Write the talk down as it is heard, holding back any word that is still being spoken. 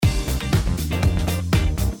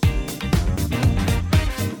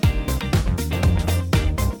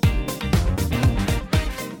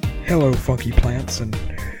Hello, funky plants, and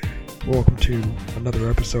welcome to another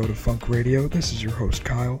episode of Funk Radio. This is your host,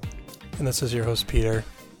 Kyle. And this is your host, Peter.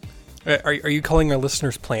 Are you calling our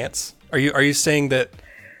listeners plants? Are you saying that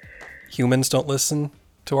humans don't listen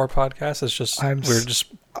to our podcast? It's just we're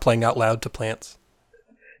just playing out loud to plants?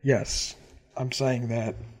 Yes. I'm saying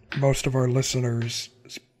that most of our listeners,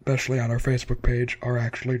 especially on our Facebook page, are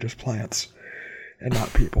actually just plants and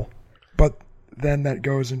not people. But then that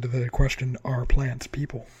goes into the question, are plants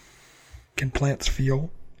people? Can plants feel?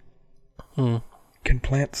 Can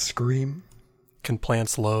plants scream? Can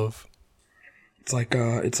plants love? It's like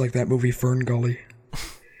that movie Fern Gully.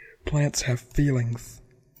 Plants have feelings.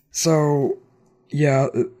 So, yeah,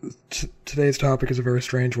 today's topic is a very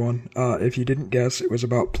strange one. If you didn't guess, it was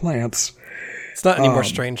about plants. It's not any more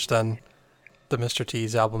strange than the Mr.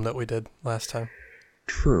 T's album that we did last time.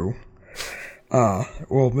 True.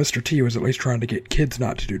 Well, Mr. T was at least trying to get kids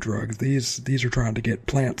not to do drugs. These are trying to get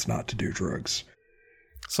plants not to do drugs.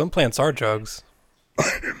 Some plants are drugs.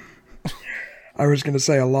 I was going to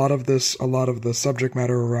say a lot of the subject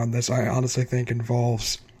matter around this, I honestly think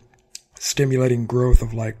involves stimulating growth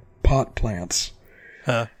of like pot plants.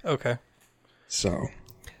 Huh. Okay. So,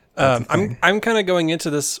 I'm kind of going into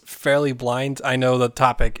this fairly blind. I know the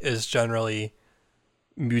topic is generally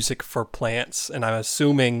music for plants, and I'm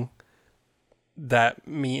assuming that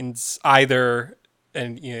means either,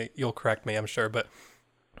 and you'll correct me, I'm sure, but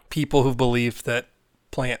people who believe that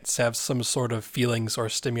plants have some sort of feelings or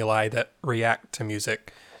stimuli that react to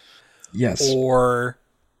music. Yes. Or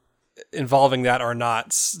involving that or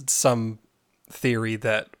not, some theory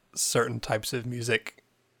that certain types of music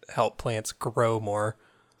help plants grow more.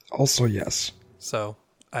 Also, yes. So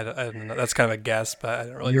I don't know. That's kind of a guess, but I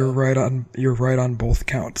don't really You're know. You're right on both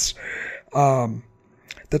counts.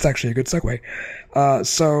 That's actually a good segue.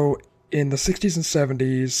 So in the 60s and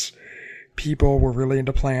 70s, people were really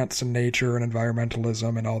into plants and nature and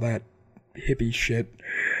environmentalism and all that hippie shit.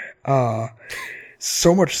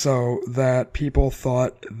 So much so that people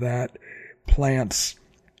thought that plants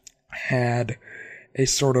had a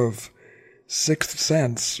sort of sixth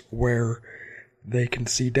sense where they can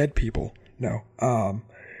see dead people. No.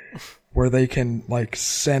 Where they can, like,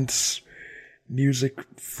 sense music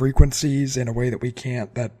frequencies in a way that we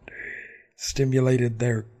can't, that stimulated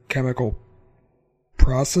their chemical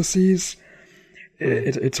processes.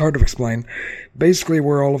 It's hard to explain. Basically,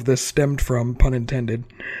 where all of this stemmed from, pun intended.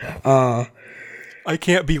 I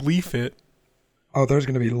can't believe it. Oh, there's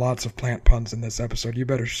going to be lots of plant puns in this episode. You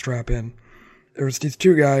better strap in. There's these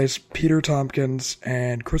two guys, Peter Tompkins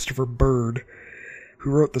and Christopher Bird,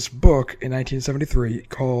 who wrote this book in 1973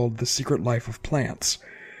 called The Secret Life of Plants.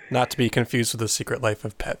 Not to be confused with The Secret Life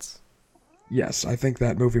of Pets. Yes, I think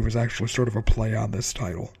that movie was actually sort of a play on this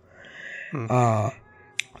title.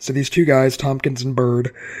 So these two guys, Tompkins and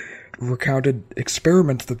Bird, recounted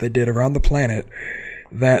experiments that they did around the planet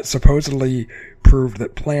that supposedly proved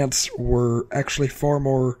that plants were actually far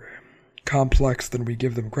more complex than we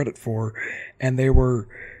give them credit for, and they were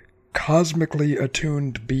cosmically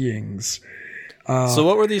attuned beings. So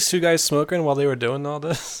what were these two guys smoking while they were doing all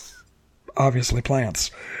this? Obviously plants.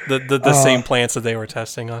 The same plants that they were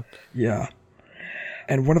testing on. Yeah.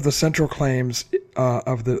 And one of the central claims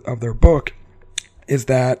of their book is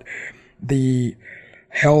that the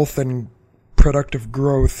health and productive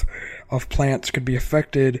growth of plants could be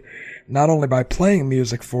affected not only by playing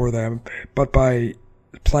music for them, but by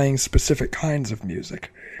playing specific kinds of music.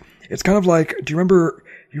 It's kind of like, do you remember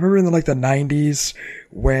in the 90s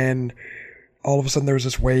when all of a sudden there was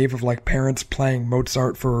this wave of like parents playing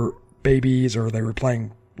Mozart for babies, or they were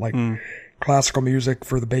playing like classical music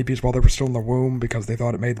for the babies while they were still in the womb because they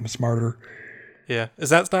thought it made them smarter? Yeah. Is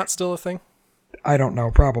that not still a thing? I don't know,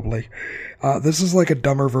 probably. This is like a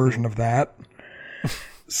dumber version of that.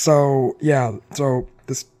 So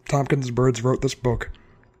this Tompkins and Birds wrote this book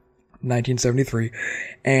in 1973,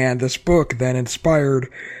 and this book then inspired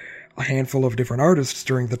a handful of different artists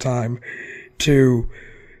during the time to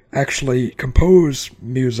actually compose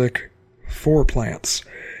music for plants.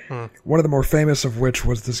 One of the more famous of which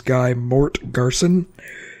was this guy, Mort Garson,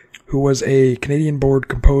 who was a Canadian-born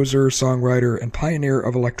composer, songwriter, and pioneer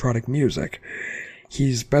of electronic music.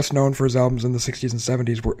 He's best known for his albums in the 60s and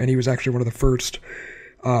 70s, and he was actually one of the first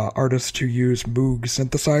artists to use Moog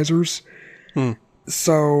synthesizers.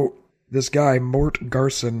 So this guy, Mort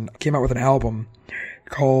Garson, came out with an album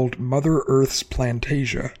called Mother Earth's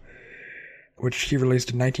Plantasia, which he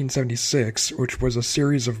released in 1976, which was a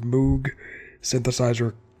series of Moog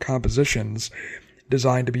synthesizer compositions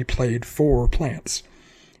designed to be played for plants.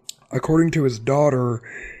 According to his daughter,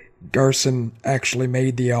 Garson actually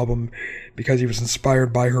made the album because he was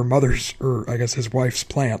inspired by her mother's, or I guess his wife's,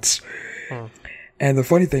 plants. And the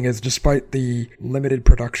funny thing is, despite the limited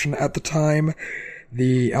production at the time,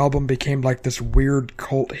 the album became like this weird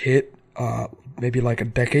cult hit, maybe like a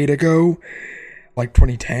decade ago, like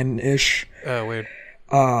 2010-ish. Oh, weird.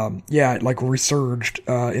 Yeah, it like resurged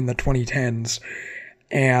in the 2010s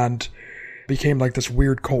and became like this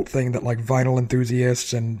weird cult thing that like vinyl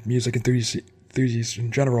enthusiasts and music enthusiasts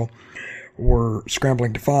in general were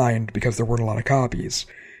scrambling to find because there weren't a lot of copies,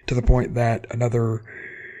 to the point that another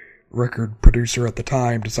record producer at the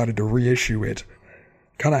time decided to reissue it.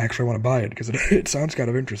 Kind of actually want to buy it because it sounds kind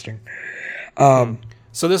of interesting.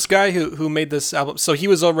 So this guy who made this album, so he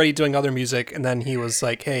was already doing other music, and then he was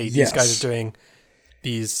like, hey, these guys are doing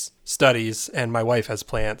these studies, and my wife has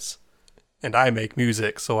plants, and I make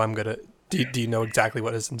music, so I'm going to... Do you know exactly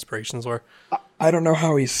what his inspirations were? I don't know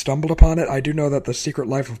how he stumbled upon it. I do know that The Secret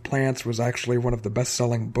Life of Plants was actually one of the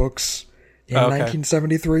best-selling books in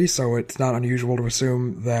 1973, so it's not unusual to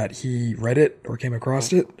assume that he read it or came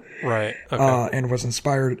across it. Right. Okay. And was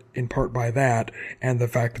inspired in part by that and the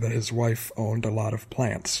fact that his wife owned a lot of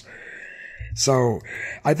plants. So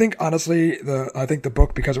I think, honestly, the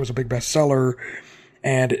book, because it was a big bestseller,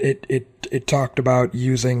 and it talked about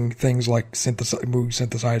using things like Moog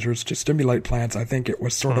synthesizers to stimulate plants, I think it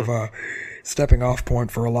was sort of a stepping off point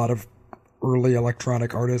for a lot of early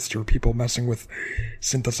electronic artists or people messing with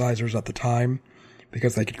synthesizers at the time,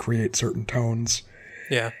 because they could create certain tones.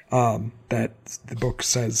 Yeah. That the book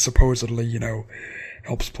says supposedly,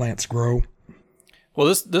 helps plants grow. Well,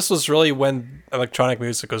 this was really when electronic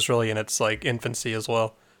music was really in its like infancy as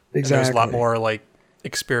well. Exactly. And there was a lot more like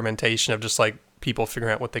experimentation of just like people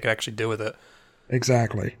figuring out what they could actually do with it.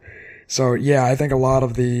 Exactly. So yeah, I think a lot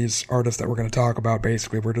of these artists that we're going to talk about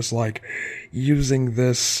basically were just like using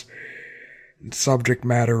this subject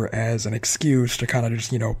matter as an excuse to kind of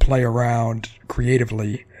just, play around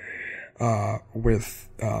creatively with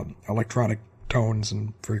electronic tones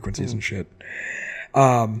and frequencies and shit.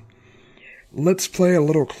 Let's play a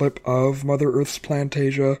little clip of Mother Earth's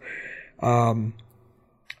Plantasia.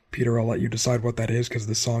 Peter, I'll let you decide what that is, because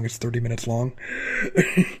this song is 30 minutes long.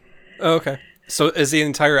 Oh, okay. So is the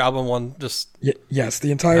entire album one just... Yes,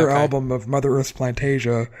 the entire album of Mother Earth's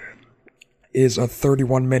Plantasia is a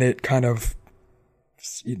 31-minute kind of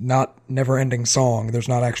not never-ending song. There's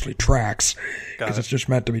not actually tracks, because it's just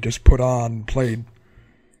meant to be just put on and played,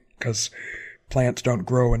 because plants don't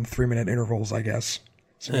grow in 3-minute intervals, I guess.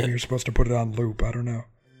 So maybe you're supposed to put it on loop. I don't know.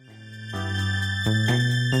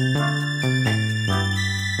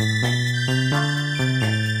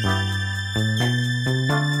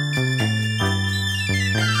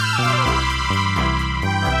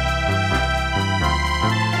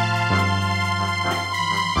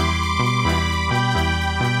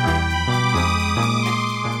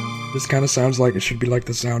 This kind of sounds like it should be like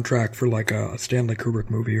the soundtrack for like a Stanley Kubrick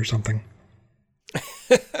movie or something.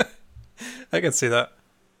 I can see that.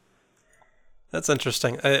 That's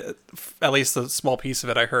interesting. At least the small piece of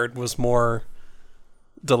it I heard was more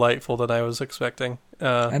delightful than I was expecting.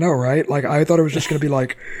 I know, right? Like, I thought it was just going to be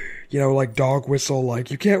like, like dog whistle. Like,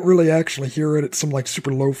 you can't really actually hear it at some like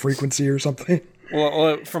super low frequency or something.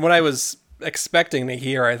 Well, from what I was expecting to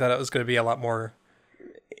hear, I thought it was going to be a lot more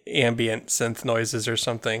ambient synth noises or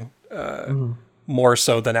something. More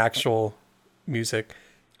so than actual music.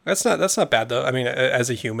 That's not bad though. I mean, as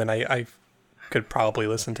a human, I could probably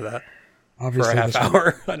listen to that obviously for a half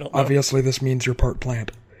hour. I don't know. Obviously, this means you're part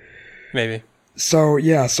plant. Maybe. So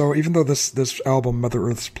yeah, so even though this album, Mother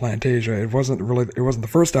Earth's Plantasia, it wasn't the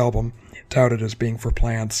first album touted as being for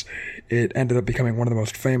plants. It ended up becoming one of the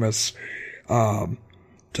most famous, to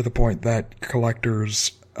the point that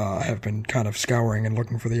collectors have been kind of scouring and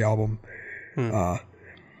looking for the album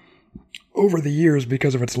over the years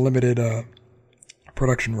because of its limited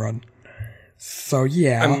production run. So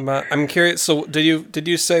yeah, I'm curious. So did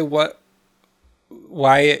you say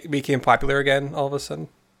why it became popular again all of a sudden?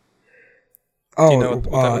 Oh, do you know what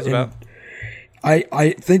that was about?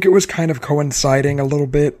 I think it was kind of coinciding a little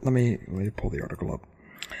bit. Let me pull the article up.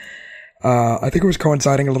 I think it was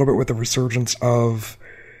coinciding a little bit with the resurgence of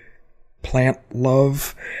plant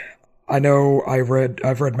love. I know I've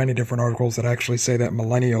read many different articles that actually say that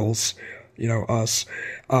millennials, us,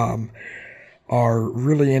 are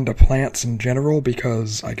really into plants in general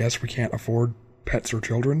because I guess we can't afford pets or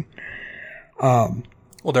children. Well,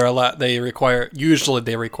 they require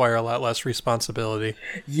a lot less responsibility.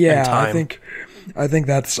 Yeah, and time. I think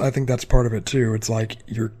that's part of it too. It's like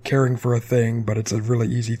you're caring for a thing, but it's a really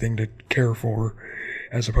easy thing to care for,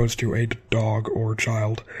 as opposed to a dog or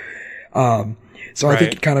child. So I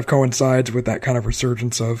think it kind of coincides with that kind of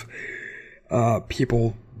resurgence of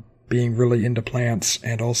people being really into plants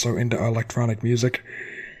and also into electronic music.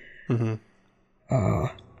 I'm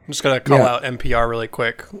just going to call out NPR really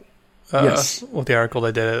quick. Yes. With the article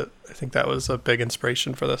they did, I think that was a big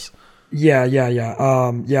inspiration for this. Yeah.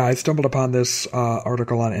 I stumbled upon this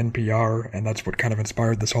article on NPR, and that's what kind of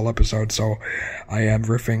inspired this whole episode, so I am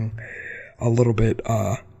riffing a little bit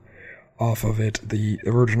off of it. The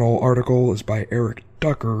original article is by Eric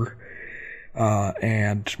Ducker,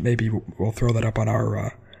 and maybe we'll throw that up on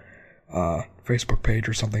our Facebook page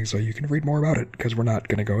or something so you can read more about it, because we're not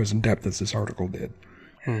going to go as in-depth as this article did.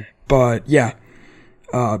 But, yeah,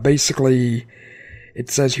 basically, it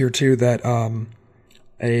says here, too, that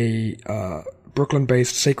a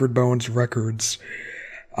Brooklyn-based Sacred Bones Records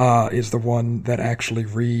is the one that actually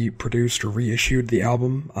reproduced or reissued the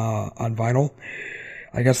album on vinyl.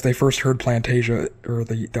 I guess they first heard Plantasia, or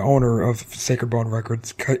the owner of Sacred Bone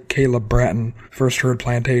Records, Caleb Bratton, first heard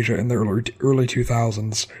Plantasia in the early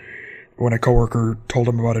 2000s when a coworker told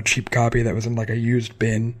him about a cheap copy that was in like a used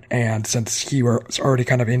bin, and since he was already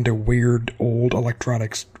kind of into weird old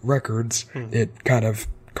electronics records, it kind of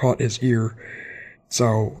caught his ear.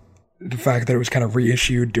 So the fact that it was kind of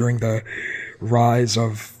reissued during the rise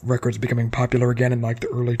of records becoming popular again in like the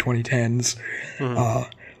early 2010s,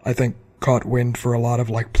 I think caught wind for a lot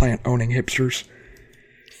of like plant owning hipsters.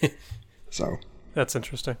 So that's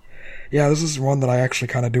interesting. Yeah, this is one that I actually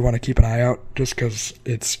kind of do want to keep an eye out, just because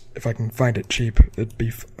it's, if I can find it cheap, it'd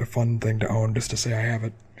be a fun thing to own just to say I have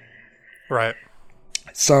it. Right.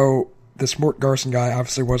 So this Mort Garson guy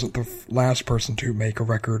obviously wasn't the last person to make a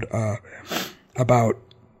record about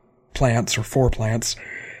plants or for plants.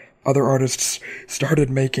 Other artists started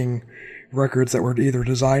making records that were either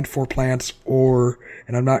designed for plants or,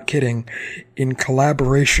 and I'm not kidding, in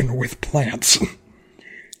collaboration with plants.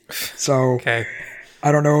 So, okay.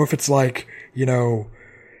 I don't know if it's like, you know,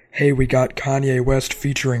 hey, we got Kanye West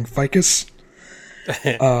featuring ficus,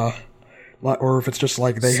 or if it's just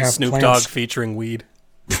like they have Snoop plants. Dogg featuring weed.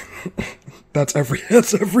 That's every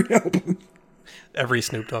album. Every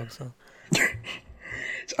Snoop Dogg song.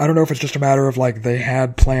 I don't know if it's just a matter of like they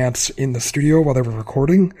had plants in the studio while they were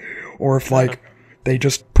recording, or if like they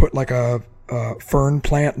just put like a fern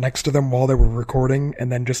plant next to them while they were recording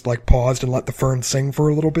and then just like paused and let the fern sing for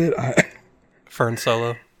a little bit. Fern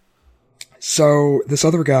solo. So this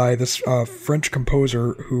other guy, this French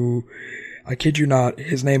composer who, I kid you not,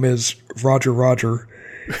 his name is Roger,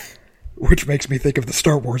 which makes me think of the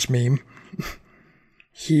Star Wars meme.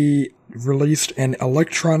 He released an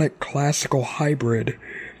electronic classical hybrid,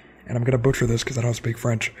 and I'm going to butcher this because I don't speak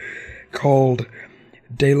French, called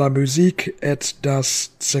De la musique et des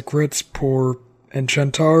secrets pour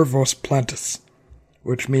enchanter vos plantes,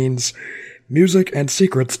 which means music and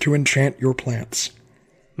secrets to enchant your plants.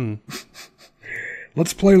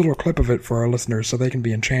 Let's play a little clip of it for our listeners so they can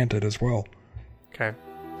be enchanted as well. Okay.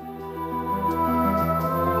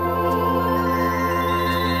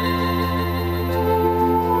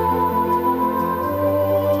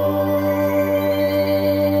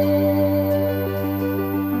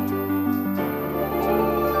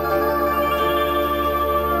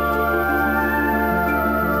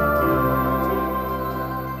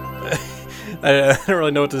 I don't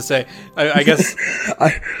really know what to say. I guess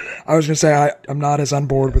I was going to say I'm not as on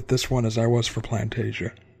board with this one as I was for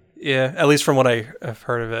Plantasia. Yeah, at least from what I've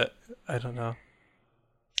heard of it. I don't know.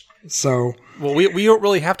 So, well, we don't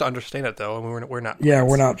really have to understand it though, and we're not. Plants. Yeah,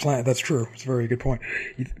 we're not plants. That's true. It's a very good point.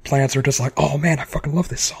 Plants are just like, oh man, I fucking love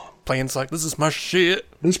this song. Plants like, this is my shit.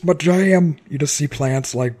 This is my jam. You just see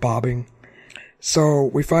plants like bobbing.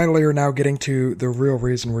 So we finally are now getting to the real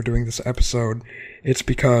reason we're doing this episode. It's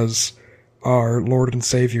because our Lord and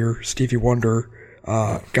Savior Stevie Wonder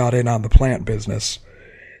got in on the plant business.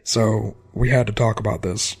 So we had to talk about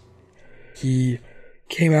this. He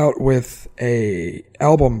came out with a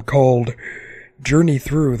album called Journey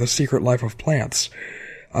Through the Secret Life of Plants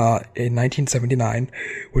in 1979,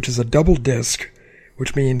 which is a double disc,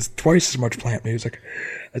 which means twice as much plant music.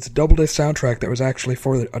 It's a double disc soundtrack that was actually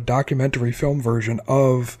for a documentary film version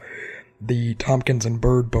of the Tompkins and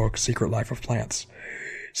Bird book, Secret Life of Plants.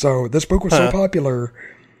 So this book was so popular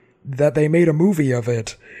that they made a movie of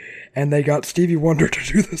it, and they got Stevie Wonder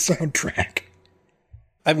to do the soundtrack.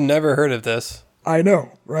 I've never heard of this. I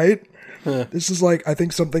know, right? This is like, I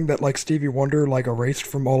think something that like Stevie Wonder like erased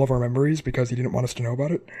from all of our memories because he didn't want us to know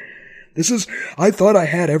about it. I thought I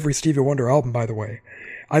had every Stevie Wonder album, by the way.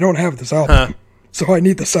 I don't have this album, so I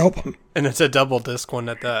need this album. And it's a double disc one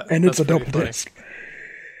at that. And it's a double disc.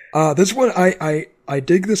 This one, I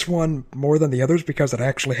dig this one more than the others because it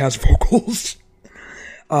actually has vocals.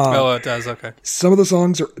 Oh, it does. Okay. Some of the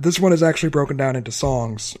songs this one is actually broken down into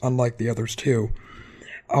songs, unlike the others too.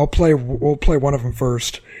 We'll play one of them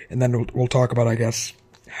first, and then we'll talk about, I guess,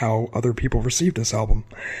 how other people received this album.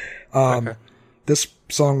 Okay. This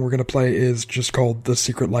song we're going to play is just called The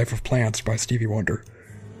Secret Life of Plants by Stevie Wonder.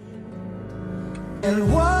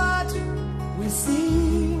 And what we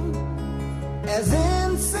see as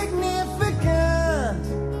insignificant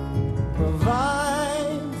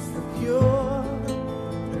provides the pure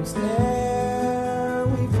air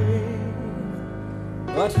we breathe.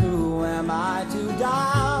 But who am I to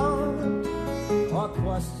doubt or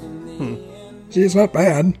question the See, it's not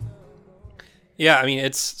bad. Yeah, I mean,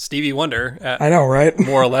 it's Stevie Wonder at I know, right?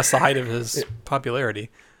 more or less the height of his popularity.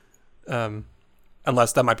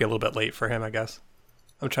 Unless that might be a little bit late for him, I guess.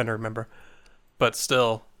 I'm trying to remember. But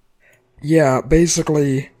still. Yeah,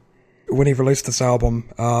 basically, when he released this album,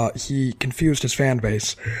 he confused his fan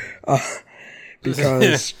base.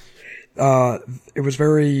 Because it was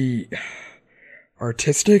very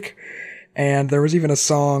artistic, and there was even a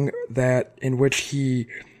song in which he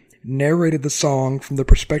narrated the song from the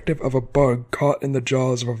perspective of a bug caught in the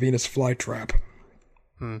jaws of a Venus flytrap.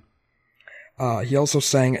 He also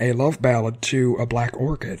sang a love ballad to a black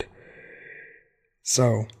orchid.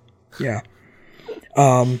 So, yeah.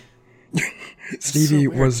 Stevie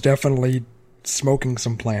was definitely smoking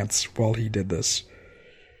some plants while he did this.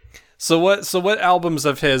 So what albums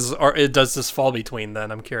of his does this fall between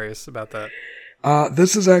then? I'm curious about that.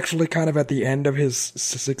 This is actually kind of at the end of his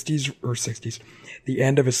 60s, the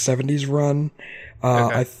end of his 70s run.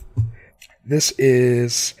 Okay. This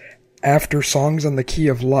is after Songs in the Key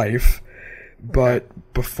of Life,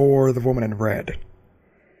 but before The Woman in Red.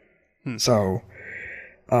 So,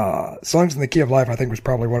 Songs in the Key of Life, I think, was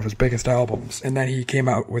probably one of his biggest albums, and then he came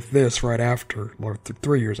out with this right after, or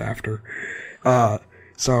 3 years after.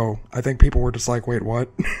 So, I think people were just like, wait, what?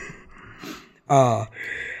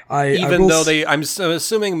 Even though I'm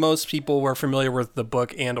assuming most people were familiar with the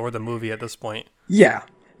book and or the movie at this point. Yeah.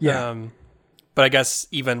 But I guess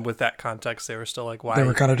even with that context, they were still like, why? They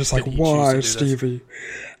were kind of just like, why, Stevie?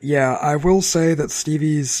 Yeah, I will say that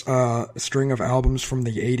Stevie's string of albums from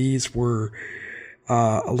the 80s were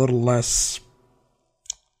a little less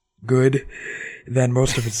good than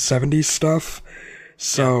most of his 70s stuff.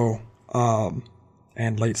 So,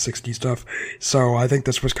 and late 60s stuff. So I think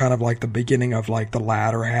this was kind of like the beginning of like the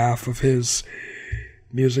latter half of his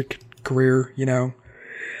music career, you know?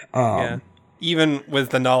 Yeah. Even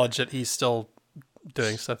with the knowledge that he's still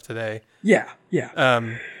doing stuff today. Yeah.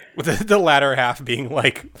 With the latter half being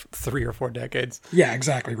like 3 or 4 decades. Yeah,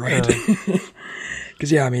 exactly, right.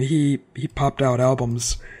 Because, yeah, I mean, he popped out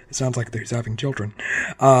albums. It sounds like he's having children.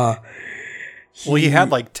 He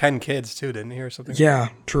had like 10 kids too, didn't he, or something? Yeah,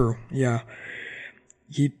 true, yeah.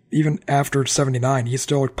 He, even after 79, he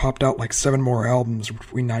still popped out like 7 more albums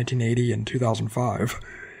between 1980 and 2005.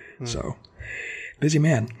 So, busy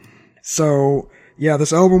man. So, yeah,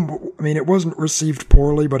 this album, I mean, it wasn't received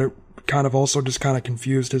poorly, but it kind of also just kind of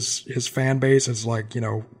confused his fan base as like, you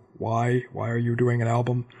know, why are you doing an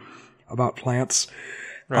album about plants?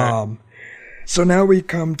 Right. So now we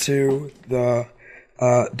come to the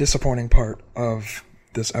disappointing part of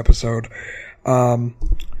this episode.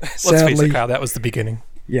 Let's face it, Kyle, that was the beginning.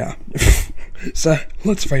 Yeah. So,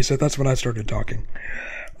 let's face it, that's when I started talking.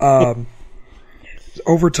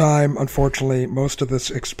 Over time, unfortunately, most of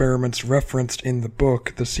the experiments referenced in the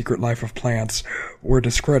book, The Secret Life of Plants, were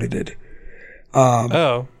discredited.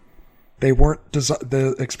 They weren't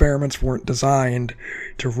the experiments weren't designed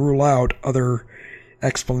to rule out other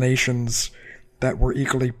explanations that were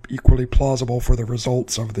equally plausible for the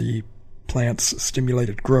results of the plant's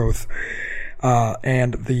stimulated growth.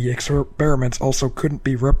 And the experiments also couldn't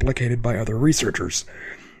be replicated by other researchers.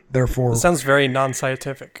 Therefore, it sounds very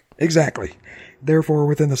non-scientific. Exactly. Therefore,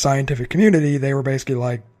 within the scientific community, they were basically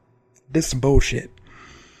like, "This is some bullshit."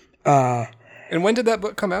 And when did that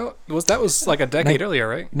book come out? That was like a decade earlier,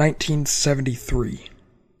 right? 1973.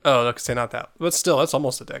 Oh, let's say not that, but still, that's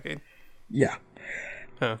almost a decade. Yeah.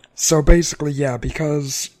 Huh. So basically, yeah,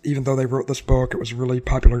 because even though they wrote this book, it was really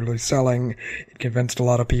popularly selling. It convinced a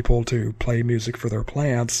lot of people to play music for their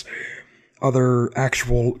plants. Other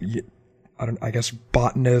actual, I guess,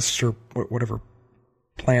 botanists or whatever,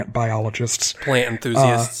 plant biologists. Plant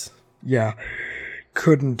enthusiasts. Yeah.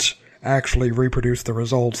 Couldn't actually reproduce the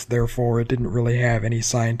results, therefore it didn't really have any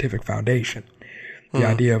scientific foundation. The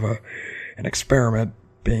idea of an experiment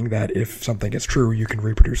being that if something is true, you can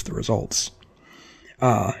reproduce the results.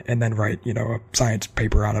 And then write, a science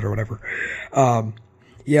paper on it or whatever.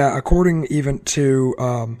 Yeah, according even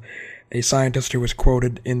to a scientist who was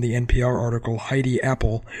quoted in the NPR article, Heidi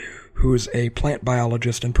Apple, who's a plant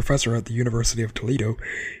biologist and professor at the University of Toledo.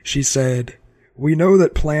 She said, "We know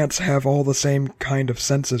that plants have all the same kind of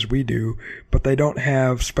senses we do, but they don't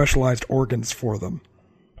have specialized organs for them."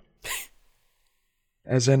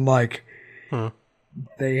 As in, like,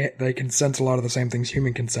 they can sense a lot of the same things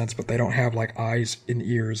human can sense, but they don't have, like, eyes and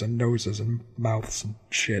ears and noses and mouths and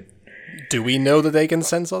shit. Do we know that they can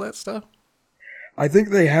sense all that stuff? I think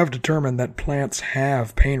they have determined that plants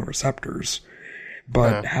have pain receptors,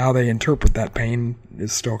 but how they interpret that pain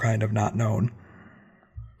is still kind of not known.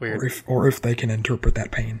 Weird. Or if they can interpret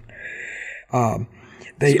that pain. So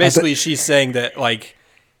basically, she's saying that, like,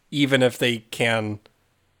 even if they can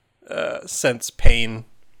sense pain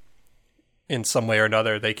in some way or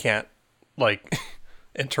another, they can't, like,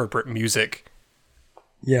 interpret music.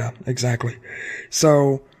 Yeah, exactly.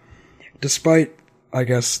 So, despite, I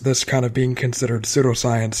guess, this kind of being considered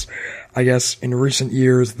pseudoscience, I guess in recent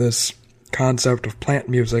years this concept of plant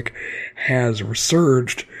music has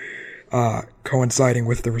resurged, coinciding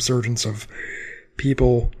with the resurgence of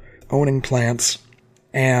people owning plants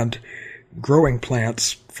and growing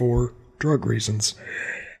plants for drug reasons.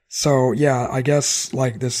 So, yeah, I guess,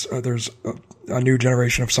 like, this, there's a new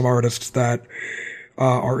generation of some artists that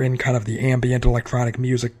are in kind of the ambient electronic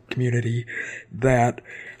music community that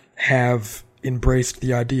have embraced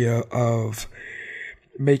the idea of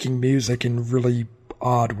making music in really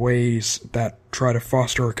odd ways that try to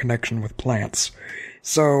foster a connection with plants.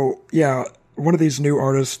 So, yeah, one of these new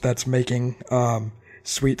artists that's making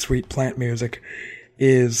sweet, sweet plant music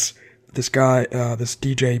is this guy, this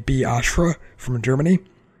DJ B. Ashra from Germany.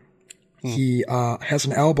 He has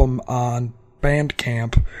an album on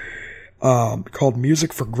Bandcamp called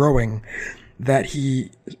Music for Growing that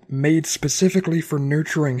he made specifically for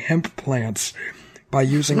nurturing hemp plants by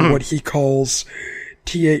using what he calls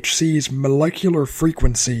THC's molecular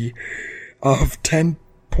frequency of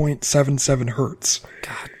 10.77 hertz.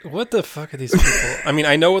 God, what the fuck are these people? I mean,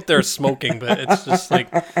 I know what they're smoking, but it's just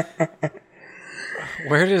like,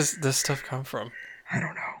 where does this stuff come from? I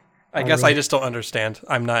don't know. I guess I just don't understand.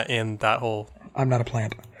 I'm not in that whole I'm not a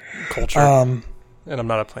plant. culture, and I'm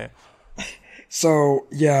not a plant. So,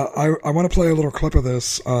 yeah, I want to play a little clip of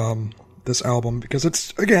this this album because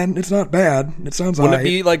it's not bad. It sounds Wouldn't alright. it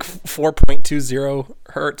be like 4.20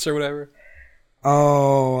 hertz or whatever?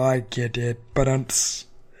 Oh, I get it. But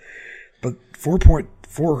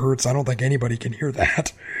 4.4 hertz, I don't think anybody can hear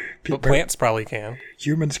that. But plants probably can.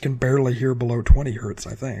 Humans can barely hear below 20 hertz,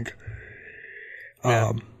 I think.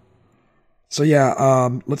 Yeah. So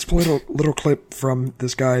yeah, let's play a little clip from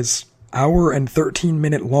this guy's hour and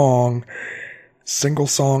 13-minute long single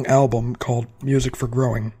song album called Music for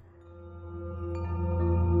Growing.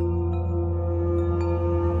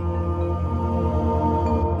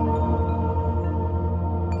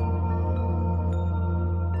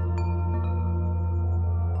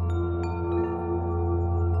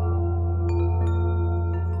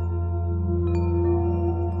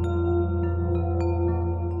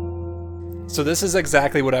 So this is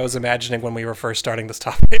exactly what I was imagining when we were first starting this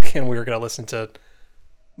topic and we were going to listen to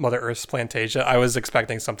Mother Earth's Plantasia. I was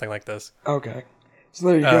expecting something like this. Okay. So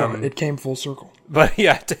there you go. It came full circle. But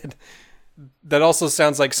yeah, it did. That also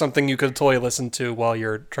sounds like something you could totally listen to while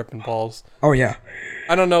you're tripping balls. Oh, yeah.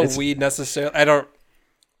 I don't know weed necessarily.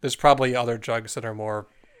 There's probably other drugs that are more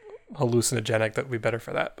hallucinogenic that would be better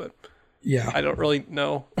for that, but yeah, I don't really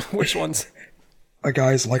know which ones. A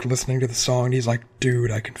guy's like listening to the song and he's like,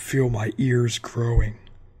 dude, I can feel my ears growing.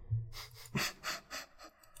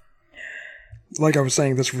 Like I was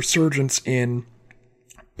saying, this resurgence in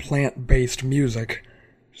plant-based music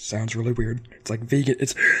sounds really weird. It's like vegan.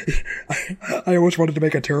 I always wanted to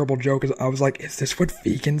make a terrible joke. I was like, is this what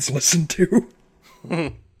vegans listen to?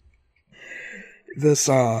 This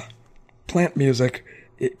plant music,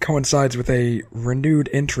 it coincides with a renewed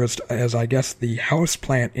interest as I guess the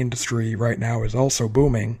houseplant industry right now is also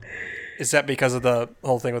booming. Is that because of the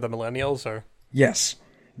whole thing with the millennials, or? Yes.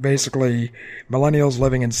 Basically, millennials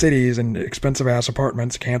living in cities and expensive-ass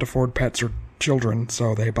apartments can't afford pets or children,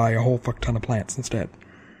 so they buy a whole fuck ton of plants instead.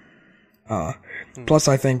 Plus,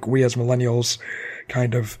 I think we as millennials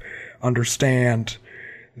kind of understand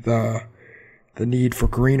the need for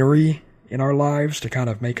greenery in our lives to kind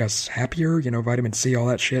of make us happier, vitamin C, all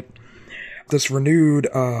that shit. This renewed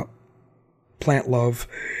plant love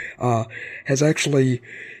has actually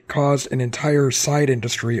caused an entire side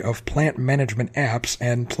industry of plant management apps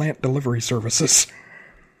and plant delivery services.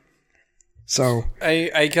 So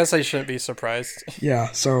I guess I shouldn't be surprised.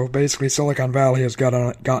 Yeah, so basically Silicon Valley has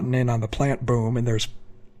gotten in on the plant boom, and there's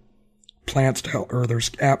plants to help, or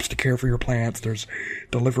there's apps to care for your plants, there's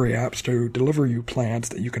delivery apps to deliver you plants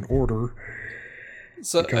that you can order.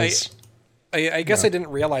 So because I guess I didn't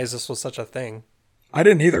realize this was such a thing. I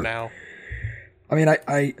didn't either. Now, I mean,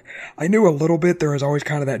 I knew a little bit. There was always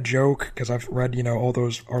kind of that joke, because I've read, all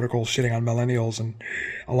those articles shitting on millennials, and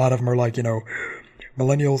a lot of them are like,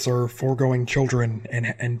 millennials are foregoing children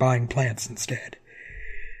and buying plants instead.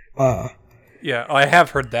 yeah, I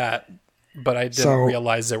have heard that, but I didn't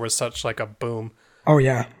realize there was such like a boom. Oh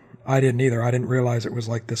yeah, I didn't either. I didn't realize it was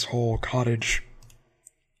like this whole cottage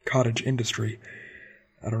industry.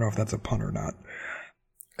 I don't know if that's a pun or not.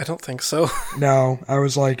 I don't think so. No, I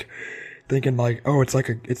was like thinking like, oh, it's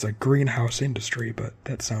a greenhouse industry, but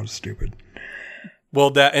that sounds stupid. Well,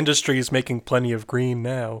 that industry is making plenty of green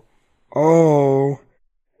now. Oh,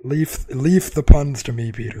 leave the puns to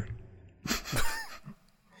me, Peter.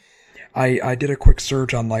 I did a quick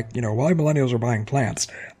search on like, why millennials are buying plants.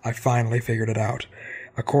 I finally figured it out.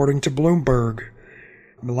 According to Bloomberg,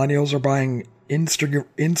 millennials are buying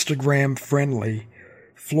Instagram-friendly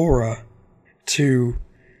flora to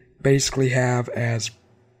basically have as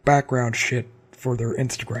background shit for their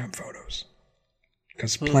Instagram photos.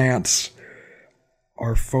 Because plants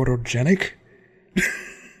are photogenic.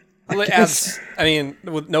 Well, it adds, I mean,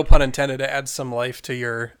 with no pun intended, it adds some life to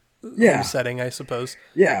your home setting, I suppose.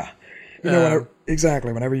 Yeah.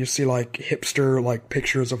 Exactly. Whenever you see like hipster like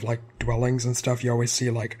pictures of like dwellings and stuff, you always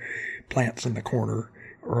see like plants in the corner,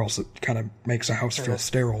 or else it kind of makes a house feel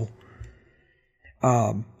sterile.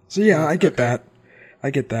 So yeah, I get that.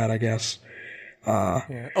 I guess.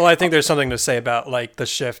 Yeah. Well, I think there's something to say about like the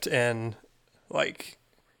shift in like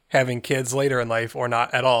having kids later in life or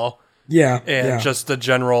not at all. Yeah. And just the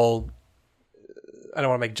general, I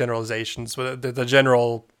don't want to make generalizations, but the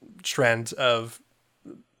general trend of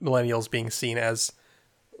millennials being seen as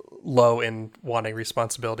low in wanting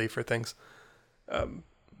responsibility for things.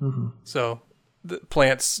 So the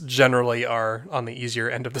plants generally are on the easier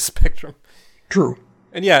end of the spectrum. True.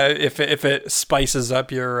 And yeah, if it spices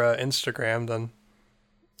up your Instagram, then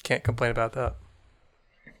can't complain about that.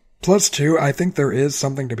 Plus, too, I think there is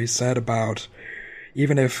something to be said about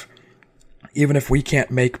even if we can't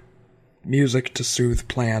make music to soothe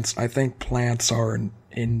plants, I think plants are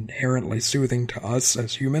inherently soothing to us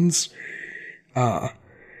as humans.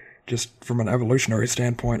 Just from an evolutionary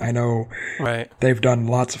standpoint, I know they've done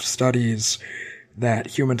lots of studies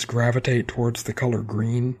that humans gravitate towards the color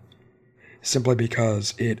green simply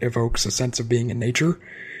because it evokes a sense of being in nature.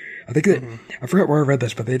 I think that, I forgot where I read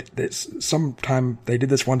this, but sometime they did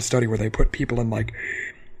this one study where they put people in like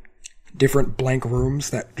different blank rooms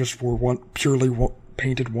that just were purely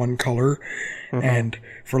painted one color, and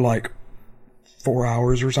for like 4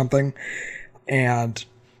 hours or something, and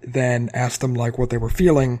then asked them like what they were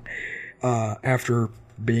feeling after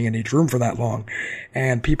being in each room for that long.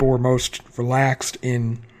 And people were most relaxed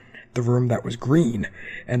in the room that was green,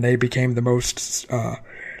 and they became the most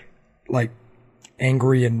like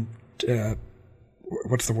angry and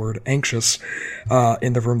anxious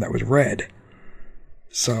in the room that was red.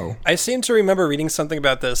 So I seem to remember reading something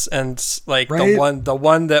about this, and like right? the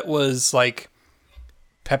one that was like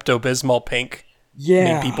Pepto-Bismol pink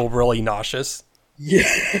made people really nauseous. Yeah.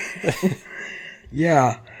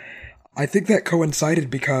 Yeah. I think that coincided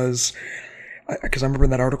because I remember in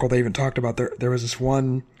that article they even talked about there was this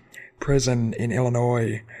one prison in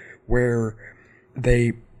Illinois where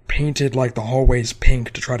they painted like the hallways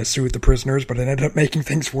pink to try to soothe the prisoners, but it ended up making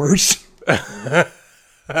things worse.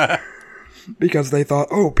 Because they thought,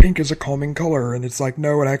 oh, pink is a calming color, and it's like,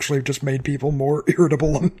 no, it actually just made people more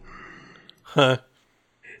irritable.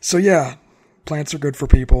 So yeah, plants are good for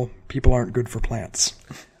people. People aren't good for plants.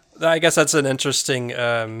 I guess that's an interesting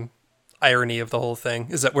irony of the whole thing,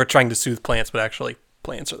 is that we're trying to soothe plants, but actually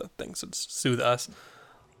plants are the things that soothe us.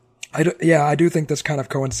 I do think this kind of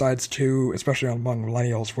coincides too, especially among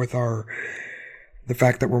millennials, with the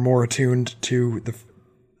fact that we're more attuned to the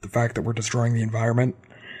fact that we're destroying the environment.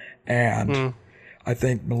 And I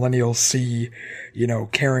think millennials see,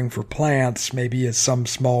 caring for plants maybe as some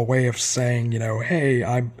small way of saying, hey,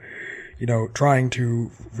 I'm, trying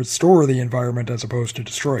to restore the environment as opposed to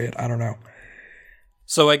destroy it. I don't know.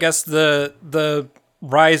 So I guess the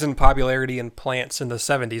rise in popularity in plants in the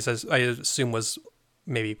 70s, as I assume, was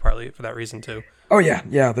maybe partly for that reason too. Oh yeah.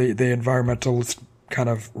 Yeah. The environmentalist kind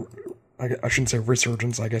of, I shouldn't say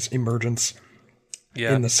resurgence, I guess emergence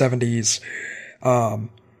in the 70s,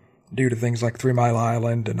 due to things like 3 Mile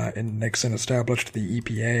Island and Nixon established the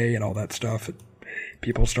EPA and all that stuff.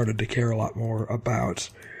 People started to care a lot more about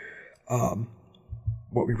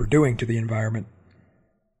what we were doing to the environment.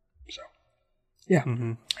 So, yeah.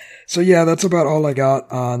 So, yeah, that's about all I got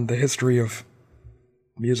on the history of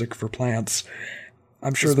music for plants.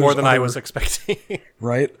 I'm sure there's more than I was expecting.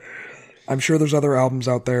 Right? I'm sure there's other albums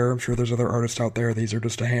out there. I'm sure there's other artists out there. These are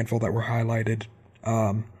just a handful that were highlighted.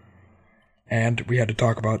 And we had to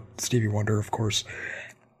talk about Stevie Wonder, of course.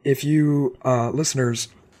 If you listeners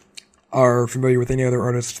are familiar with any other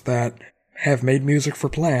artists that have made music for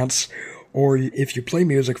plants, or if you play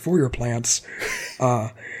music for your plants,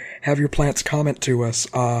 have your plants comment to us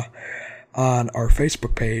on our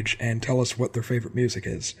Facebook page and tell us what their favorite music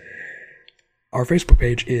is. Our Facebook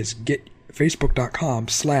page is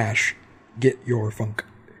facebook.com/getyourfunk.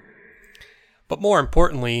 But more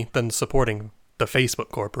importantly than supporting the Facebook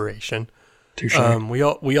Corporation, Touche.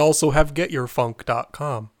 we also have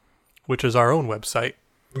getyourfunk.com, which is our own website.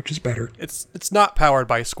 Which is better. It's not powered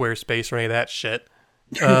by Squarespace or any of that shit.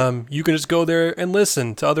 You can just go there and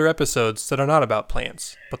listen to other episodes that are not about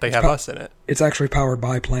plants, but they have us in it. It's actually powered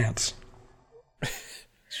by plants.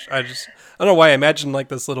 I don't know why I imagine like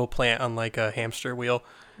this little plant on like a hamster wheel.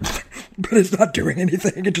 But it's not doing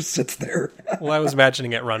anything. It just sits there. Well, I was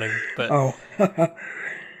imagining it running, but Oh.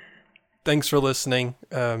 Thanks for listening.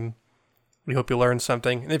 We hope you learned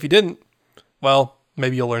something. And if you didn't, well,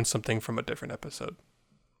 maybe you'll learn something from a different episode.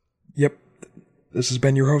 Yep. This has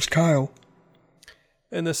been your host, Kyle.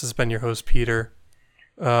 And this has been your host, Peter.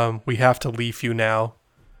 We have to leave you now.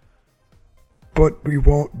 But we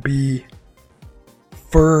won't be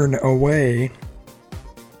fern away.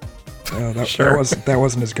 That Sure.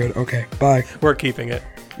 wasn't as good. Okay, bye. We're keeping it.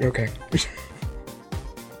 Okay.